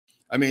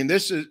I mean,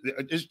 this is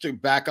just to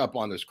back up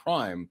on this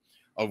crime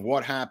of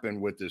what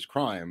happened with this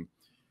crime.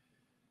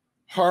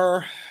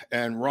 Her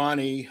and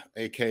Ronnie,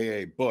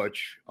 aka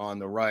Butch, on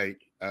the right,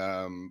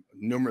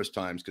 numerous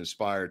times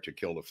conspired to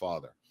kill the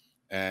father.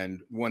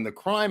 And when the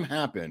crime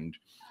happened,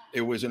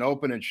 it was an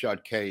open and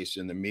shut case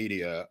in the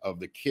media of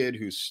the kid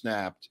who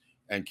snapped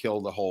and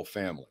killed the whole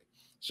family.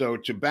 So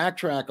to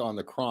backtrack on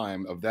the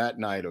crime of that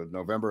night of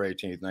November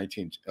 18th,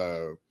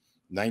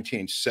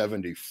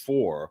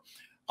 1974,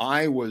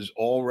 I was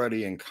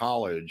already in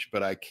college,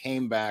 but I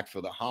came back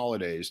for the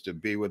holidays to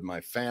be with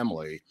my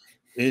family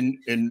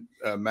in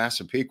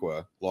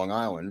Massapequa, Long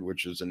Island,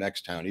 which is the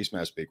next town, East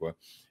Massapequa.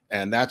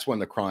 And that's when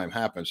the crime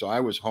happened. So I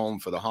was home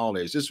for the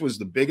holidays. This was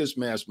the biggest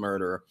mass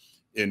murder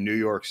in New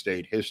York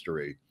State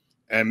history,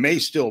 and may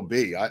still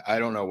be. I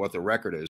don't know what the record is.